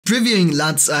Previewing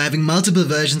LUTs having multiple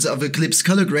versions of a clip's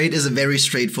color grade is a very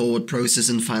straightforward process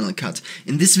in Final Cut.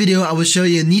 In this video I will show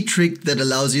you a neat trick that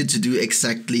allows you to do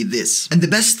exactly this. And the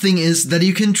best thing is that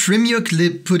you can trim your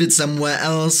clip, put it somewhere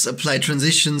else, apply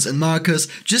transitions and markers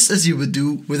just as you would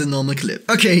do with a normal clip.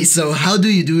 Okay, so how do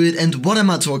you do it and what am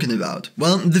I talking about?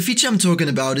 Well, the feature I'm talking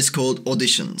about is called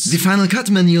Auditions. The Final Cut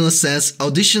manual says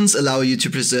Auditions allow you to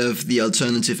preserve the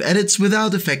alternative edits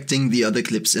without affecting the other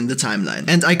clips in the timeline.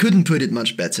 And I couldn't put it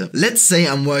much better. Let's say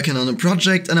I'm working on a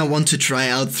project and I want to try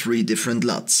out 3 different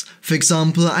LUTs. For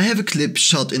example, I have a clip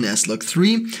shot in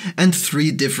S-Log3 and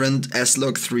 3 different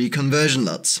S-Log3 conversion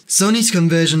LUTs. Sony's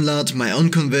conversion LUT, my own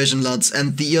conversion LUTs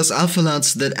and the EOS Alpha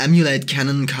LUTs that emulate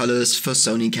Canon colors for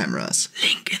Sony cameras.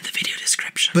 Link in the video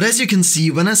description. But as you can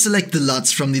see, when I select the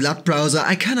LUTs from the LUT browser,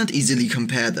 I cannot easily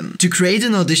compare them. To create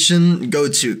an audition, go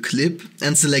to Clip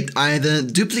and select either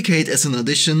Duplicate as an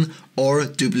audition or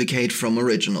Duplicate from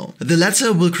original. The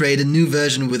latter will create a new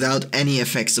version without any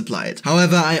effects applied.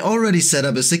 However, I already set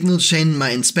up a signal chain in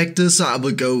my inspector, so I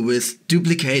will go with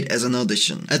Duplicate as an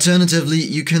audition. Alternatively,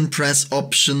 you can press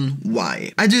Option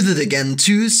Y. I do that again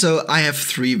too, so I have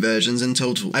 3 versions in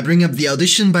total. I bring up the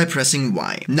audition by pressing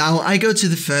Y. Now I go to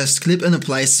the first clip and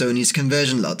apply Sony's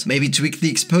conversion LUT, maybe tweak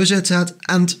the exposure a tad,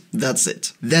 and that's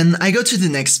it. Then I go to the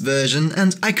next version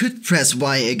and I could press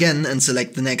Y again and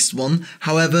select the next one.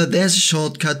 However, there's a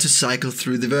shortcut to cycle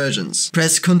through the versions.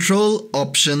 Press Ctrl,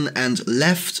 Option and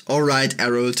left or right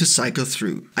arrow to cycle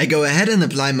through. I go ahead and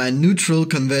apply my neutral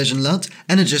conversion LUT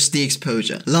and adjust the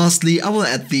exposure. Lastly, I will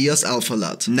add the EOS Alpha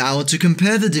LUT. Now to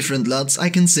compare the different LUTs, I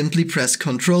can simply press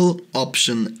Ctrl,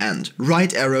 Option and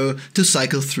right arrow to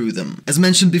cycle through them. As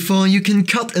mentioned before, you can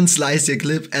cut and slice your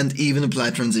clip and even apply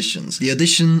transitions. The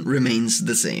audition remains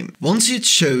the same. Once you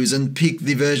choose and pick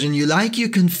the version you like, you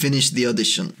can finish the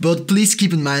audition. But please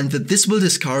keep in mind that this will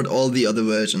discard all the other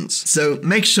versions, so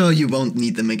make sure you won't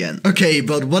need them again. Okay,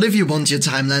 but what if you want your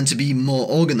timeline to be more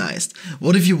organized?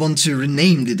 What if you want to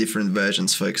rename the different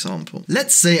versions, for example?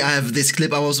 Let's say I have this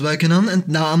clip I was working on and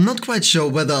now I'm not quite sure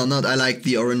whether or not I like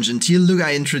the orange and teal look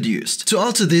I introduced. To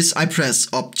alter this, I press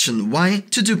Option Y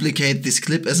to duplicate this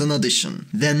clip as an audition.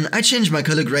 Then I change my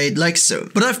color grade like so.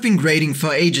 But I've been grading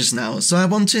for ages now, so I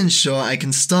want to ensure I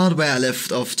can start where I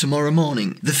left off tomorrow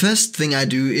morning. The first thing I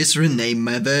do is rename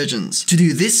my versions. To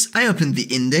do this, I open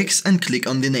the index and click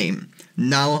on the name.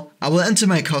 Now, I will enter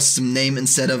my custom name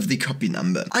instead of the copy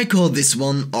number. I call this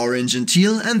one Orange and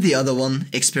Teal and the other one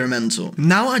Experimental.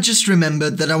 Now I just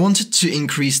remembered that I wanted to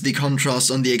increase the contrast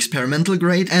on the Experimental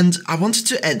grade and I wanted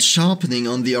to add sharpening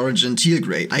on the Orange and Teal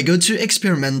grade. I go to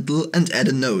Experimental and add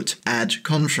a note, Add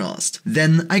Contrast.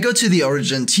 Then I go to the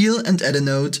Orange and Teal and add a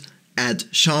note, Add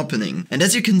Sharpening. And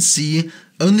as you can see,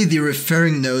 only the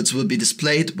referring nodes will be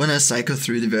displayed when I cycle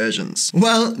through the versions.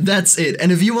 Well, that's it.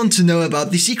 And if you want to know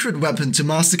about the secret weapon to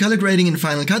master color grading in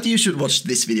Final Cut, you should watch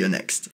this video next.